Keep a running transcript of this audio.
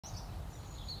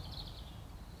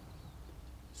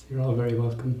You're all very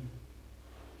welcome.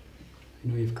 I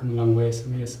know you've come a long way.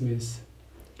 Some of you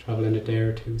travelling a day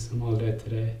or two, some all day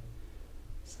today.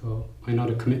 So I know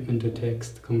the commitment it takes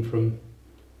to come from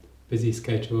busy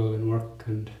schedule and work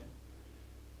and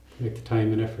make the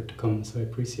time and effort to come, so I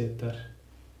appreciate that.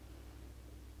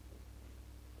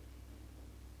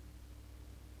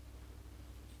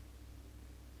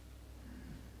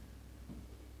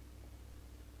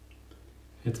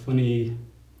 It's funny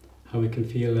how we can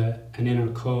feel an inner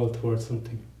call towards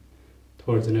something,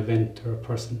 towards an event or a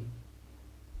person.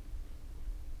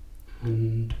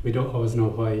 And we don't always know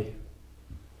why.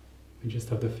 We just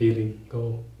have the feeling,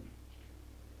 go.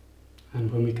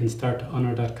 And when we can start to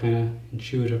honour that kind of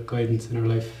intuitive guidance in our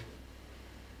life,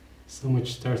 so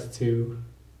much starts to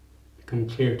become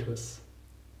clear to us.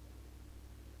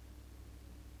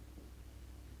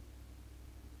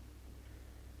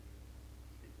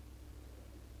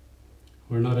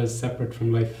 We're not as separate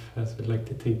from life as we'd like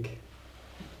to think.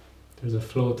 There's a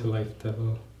flow to life that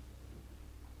will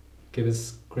give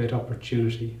us great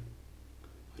opportunity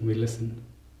when we listen.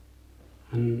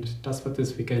 And that's what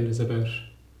this weekend is about,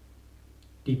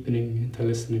 deepening into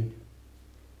listening,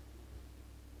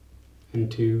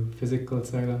 into physical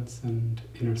silence and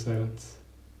inner silence.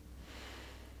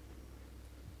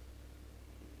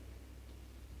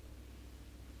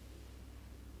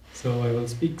 So I will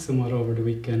speak somewhat over the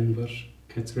weekend, but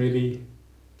it's really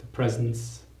the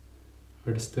presence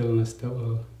or the stillness that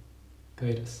will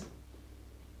guide us,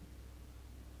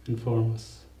 inform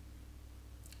us,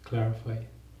 clarify.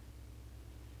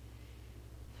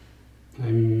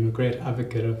 I'm a great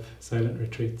advocate of silent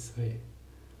retreats.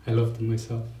 I love them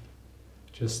myself.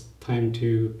 Just time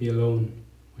to be alone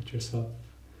with yourself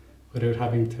without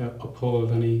having to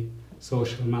uphold any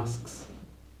social masks.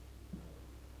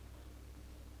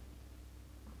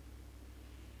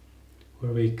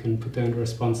 Where we can put down the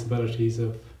responsibilities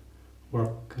of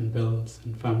work and bills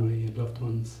and family and loved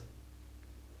ones.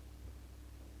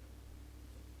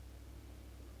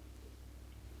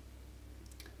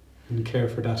 And care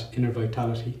for that inner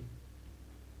vitality.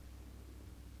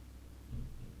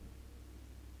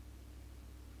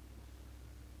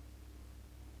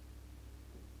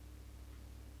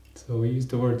 So we use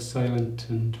the word silent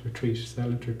and retreat,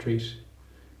 silent retreat.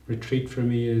 Retreat for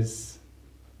me is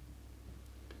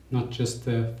not just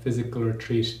the physical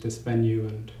retreat, this venue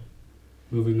and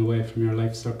moving away from your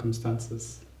life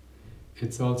circumstances.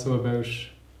 It's also about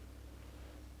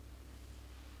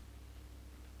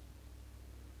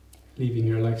leaving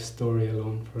your life story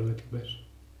alone for a little bit.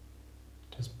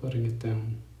 Just putting it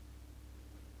down.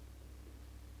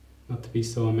 Not to be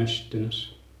so enmeshed in it.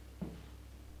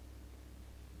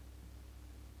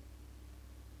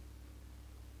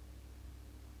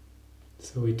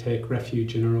 So we take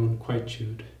refuge in our own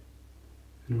quietude,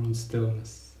 in our own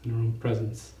stillness, in our own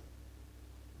presence.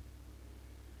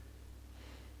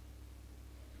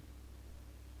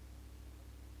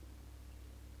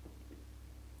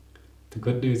 The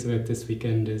good news about this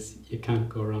weekend is you can't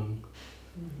go wrong.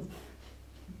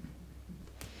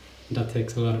 That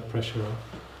takes a lot of pressure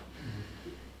off.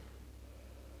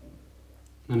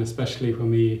 And especially when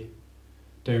we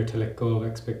dare to let go of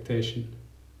expectation.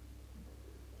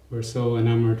 We're so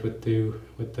enamored with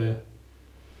the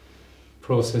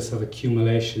process of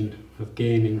accumulation, of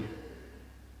gaining.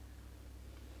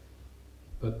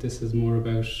 But this is more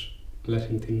about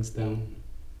letting things down.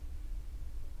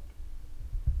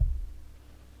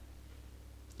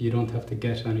 You don't have to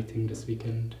get anything this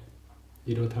weekend.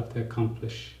 You don't have to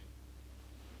accomplish.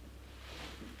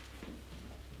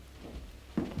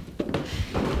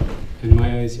 In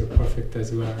my eyes, you're perfect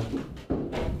as you are.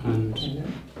 And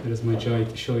it is my joy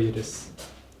to show you this,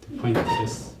 to point to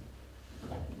this.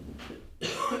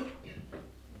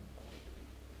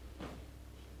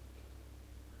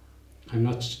 I'm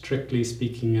not strictly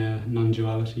speaking a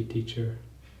non-duality teacher.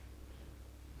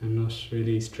 I'm not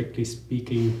really strictly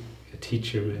speaking a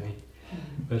teacher maybe,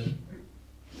 but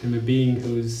I'm a being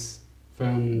who's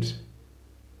found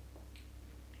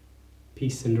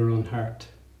peace in their own heart.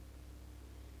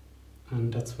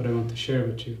 And that's what I want to share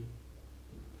with you.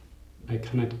 I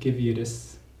cannot give you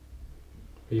this,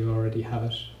 for you already have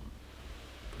it,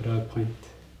 but I'll point.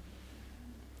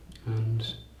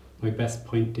 And my best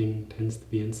pointing tends to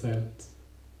be in silence.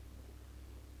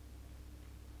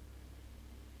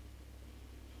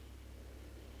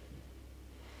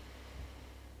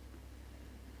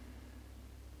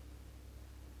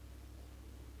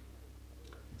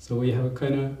 So we have a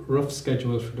kind of rough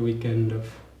schedule for the weekend of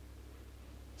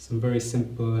some very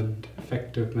simple and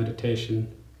effective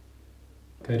meditation,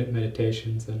 guided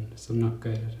meditations and some not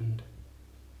guided, and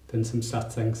then some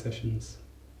satsang sessions.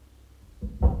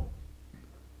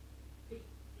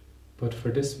 But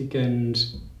for this weekend,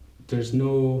 there's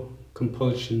no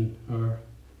compulsion or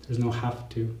there's no have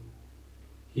to.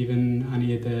 Even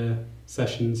any of the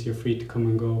sessions, you're free to come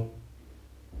and go.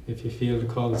 If you feel the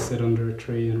call to sit under a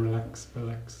tree and relax,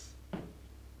 relax.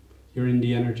 You're in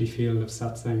the energy field of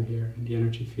satsang here, in the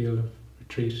energy field of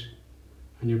retreat,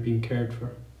 and you're being cared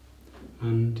for,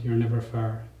 and you're never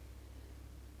far.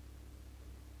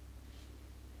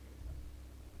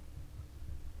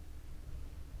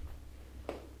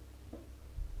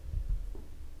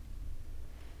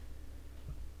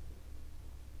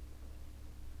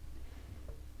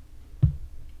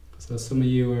 So some of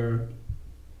you are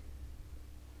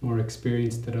more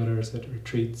experienced than others at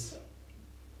retreats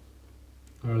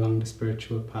or along the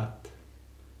spiritual path,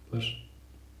 but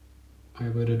I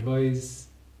would advise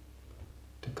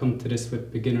to come to this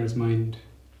with beginner's mind.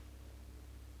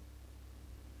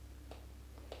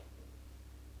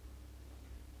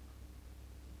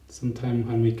 Sometimes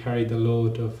when we carry the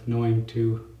load of knowing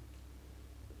too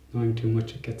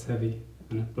much, it gets heavy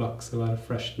and it blocks a lot of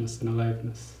freshness and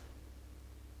aliveness.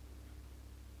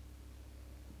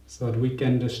 So the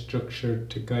weekend is structured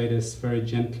to guide us very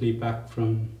gently back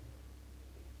from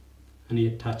any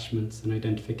attachments and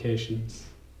identifications,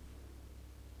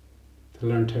 to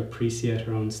learn to appreciate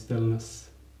our own stillness.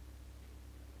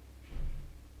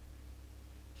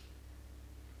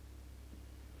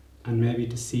 And maybe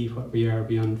to see what we are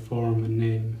beyond form and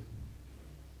name.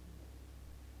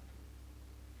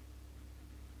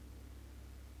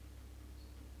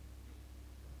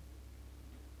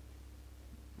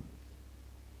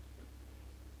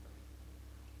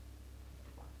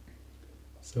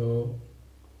 So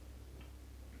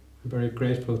I'm very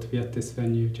grateful to be at this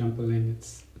venue, Jampa Ling.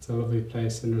 It's a lovely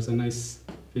place and there's a nice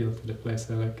feel to the place.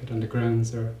 I like it, and the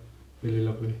grounds are really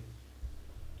lovely.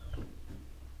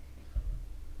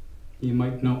 You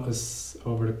might notice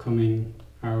over the coming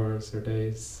hours or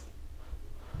days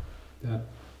that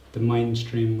the mind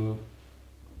stream will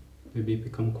maybe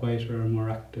become quieter or more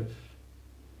active.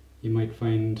 You might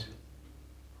find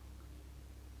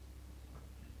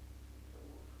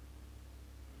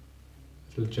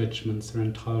little judgments or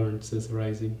intolerances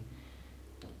arising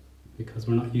because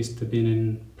we're not used to being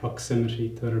in proximity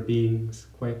to other beings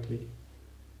quietly.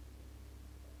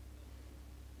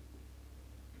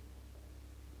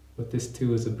 But this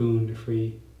too is a boon if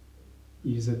we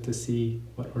use it to see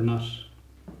what we're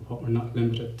not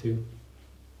limited to.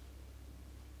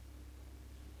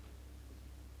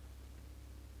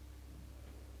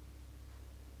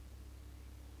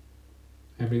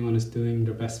 Everyone is doing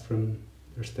their best from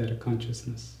their state of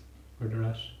consciousness, where they're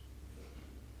at.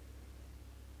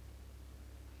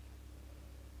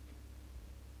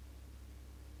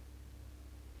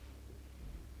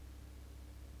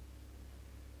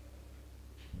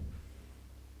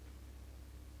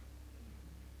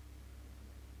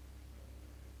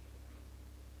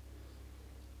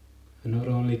 And not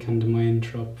only can the mind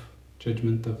throw up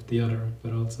judgment of the other,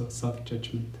 but also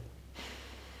self-judgment.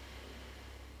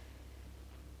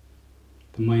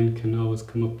 The mind can always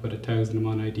come up with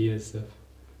 1,001 ideas of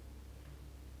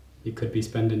you could be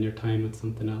spending your time with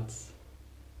something else.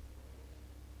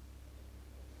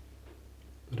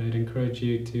 But I'd encourage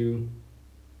you to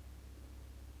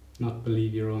not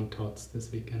believe your own thoughts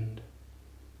this weekend,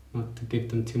 not to give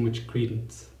them too much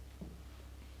credence.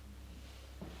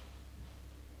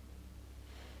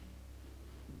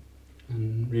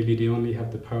 And really they only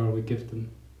have the power we give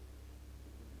them.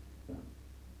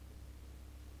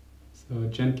 So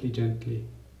gently, gently.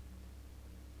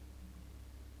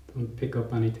 Don't pick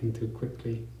up anything too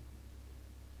quickly.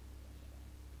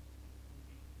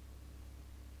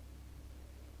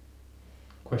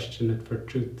 Question it for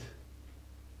truth.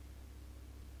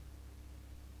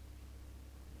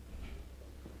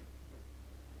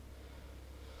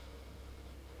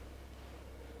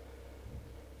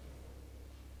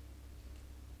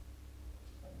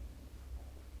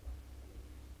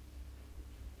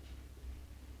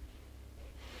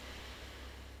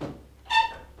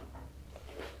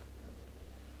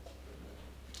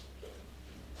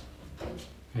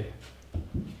 Hey.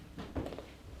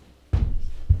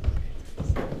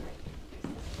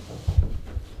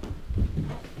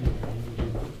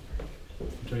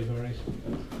 Drive all right?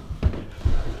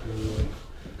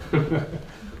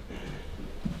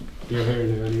 You're here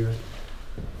now anyway.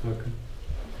 Welcome.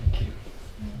 Thank you.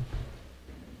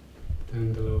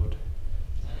 Down the load.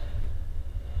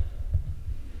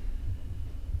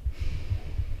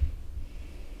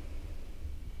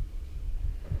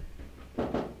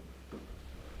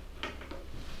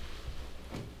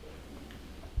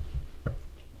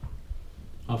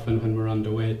 Often when we're on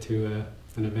the way to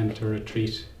an event or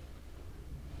retreat,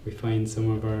 we find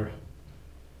some of our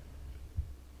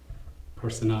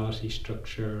personality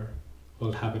structure,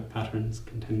 old habit patterns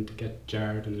can tend to get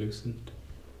jarred and loosened.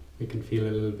 We can feel a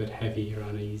little bit heavy or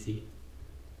uneasy.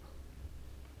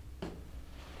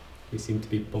 We seem to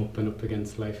be bumping up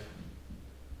against life.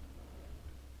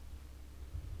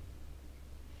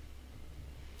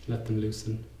 Let them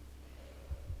loosen.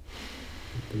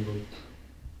 Let them bump.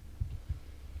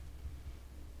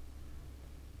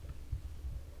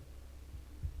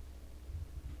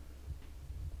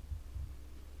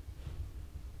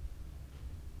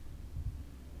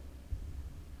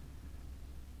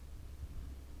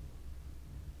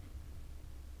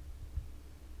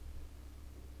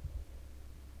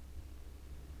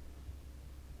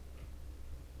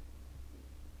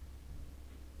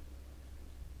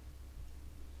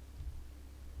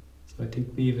 So I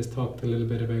think Niamh has talked a little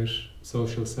bit about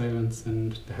social silence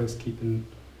and the housekeeping.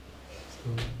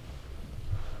 So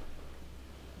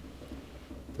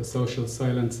the social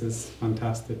silence is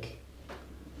fantastic.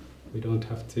 We don't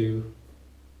have to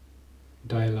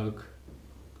dialogue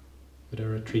with our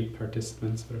retreat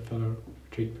participants, with our fellow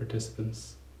retreat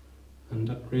participants. And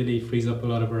that really frees up a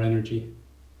lot of our energy.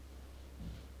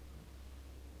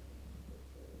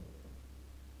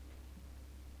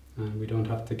 And we don't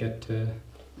have to get to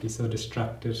be so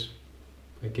distracted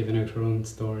by giving out our own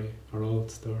story, our old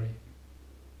story,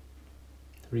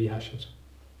 to rehash it.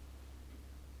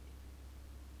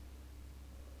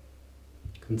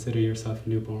 Consider yourself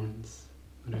newborns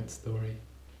without story.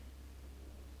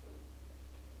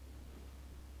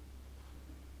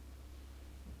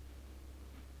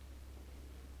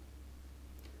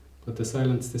 But the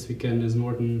silence this weekend is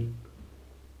more than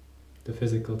the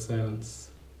physical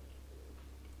silence.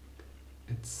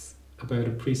 It's about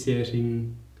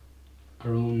appreciating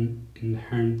our own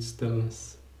inherent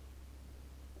stillness.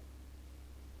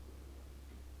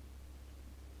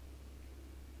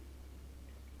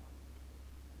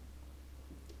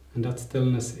 And that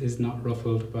stillness is not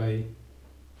ruffled by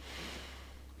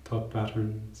thought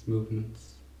patterns,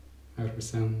 movements, outer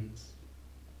sounds.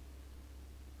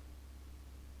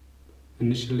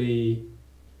 Initially,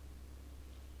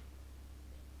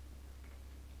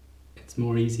 it's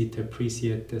more easy to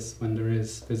appreciate this when there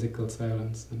is physical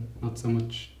silence and not so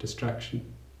much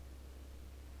distraction.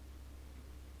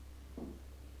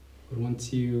 But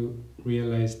once you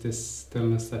realize this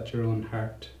stillness at your own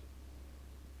heart,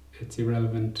 it's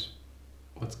irrelevant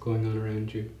what's going on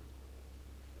around you.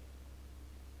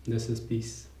 This is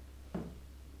peace.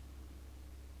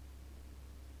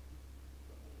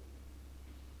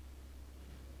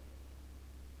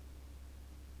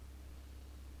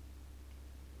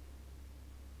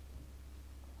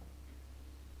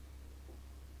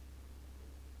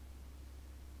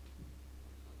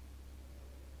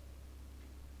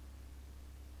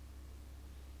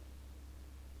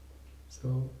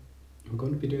 So we're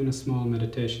going to be doing a small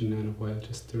meditation now in a while,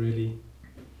 just to really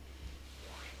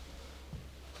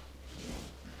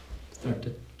start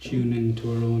to tune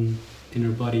into our own inner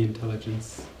body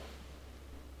intelligence.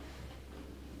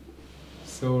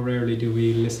 So rarely do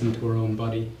we listen to our own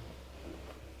body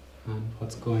and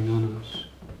what's going on in it.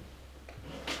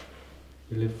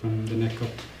 We live from the neck up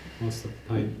most of the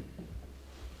time.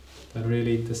 That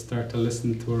really, to start to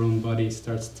listen to our own body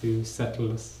starts to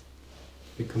settle us,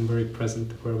 become very present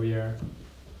where we are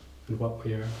and what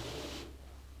we are.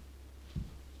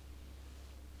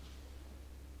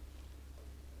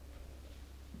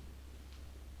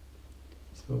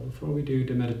 So before we do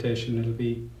the meditation, it'll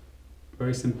be a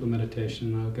very simple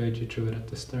meditation. I'll guide you through it at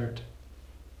the start.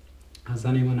 Has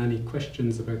anyone any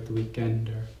questions about the weekend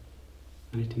or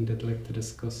anything they'd like to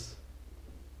discuss?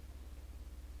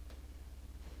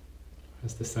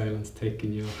 Has the silence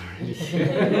taken you already?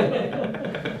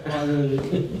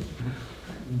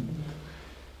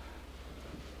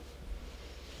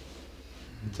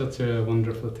 It's such a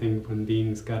wonderful thing when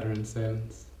beings gather in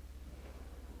silence.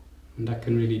 And that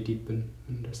can really deepen,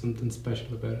 and there's something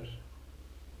special about it.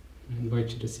 I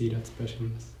invite you to see that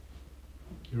specialness,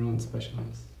 your own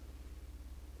specialness.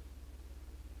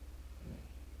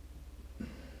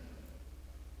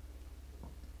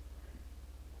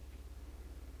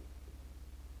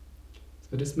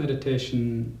 So this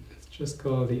meditation is just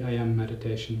called the I Am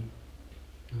meditation,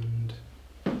 and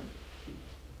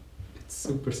it's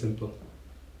super simple.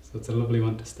 So it's a lovely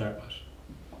one to start with.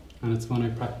 And it's one I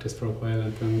practiced for a while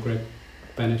and found great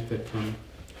benefit from.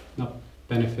 Not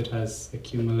benefit as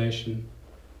accumulation,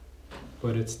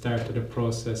 but it started a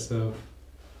process of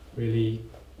really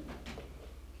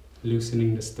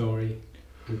loosening the story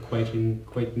and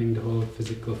quietening the whole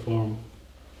physical form.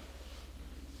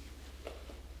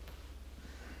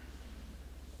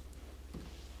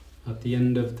 At the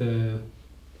end of the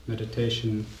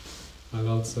meditation, I'll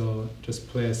also just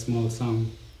play a small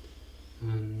song,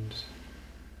 and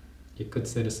you could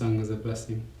say the song is a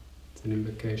blessing. It's an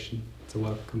invocation, it's a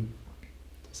welcome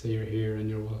to say you're here and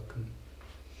you're welcome.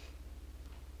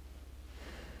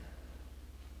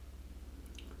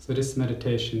 So this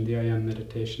meditation, the I Am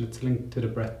meditation, it's linked to the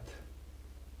breath.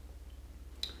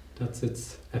 That's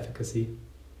its efficacy.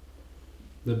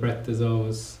 The breath is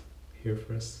always here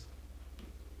for us.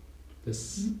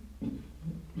 This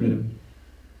rhythm,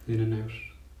 in and out.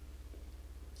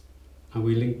 And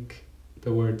we link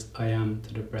the words I am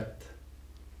to the breath.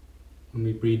 When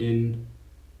we breathe in,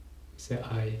 we say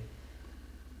I.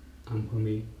 And when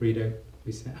we breathe out,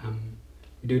 we say am.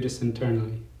 We do this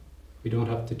internally. We don't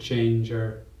have to change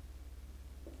our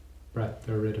breath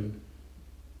or rhythm.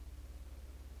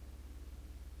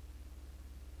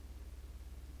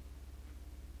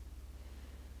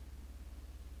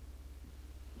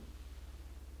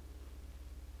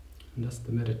 And that's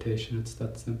the meditation, it's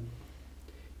that simple.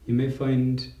 You may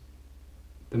find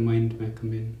the mind may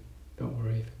come in. Don't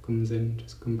worry if it comes in,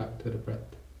 just come back to the breath.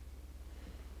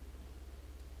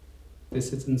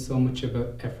 This isn't so much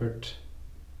about effort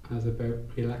as about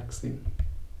relaxing.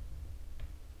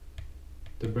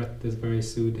 The breath is very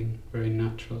soothing, very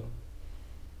natural.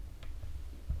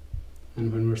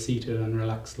 And when we're seated and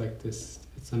relaxed like this,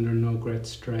 it's under no great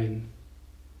strain.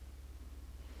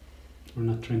 We're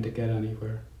not trying to get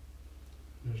anywhere.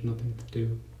 There's nothing to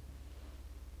do.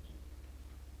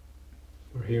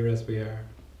 We're here as we are.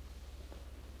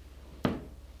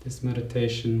 This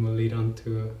meditation will lead on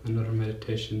to another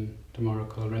meditation tomorrow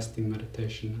called resting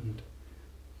meditation, and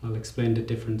I'll explain the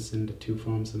difference in the two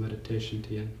forms of meditation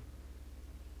to you.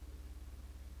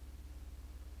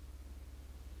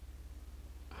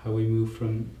 How we move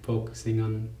from focusing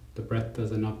on the breath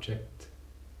as an object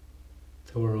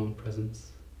to our own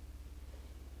presence.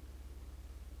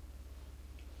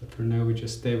 But for now we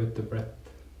just stay with the breath.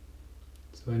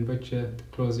 So I invite you to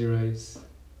close your eyes.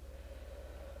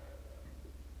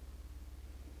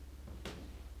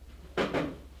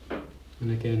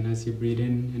 And again, as you breathe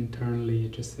in internally, you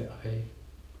just say I.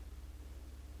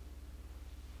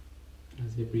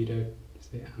 As you breathe out, you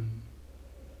say am.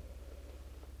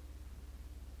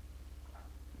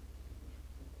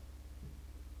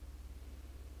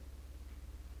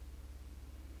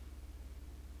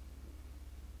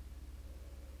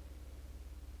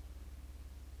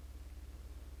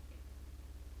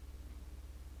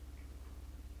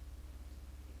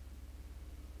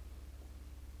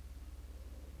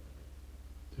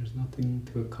 There's nothing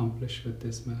to accomplish with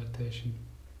this meditation.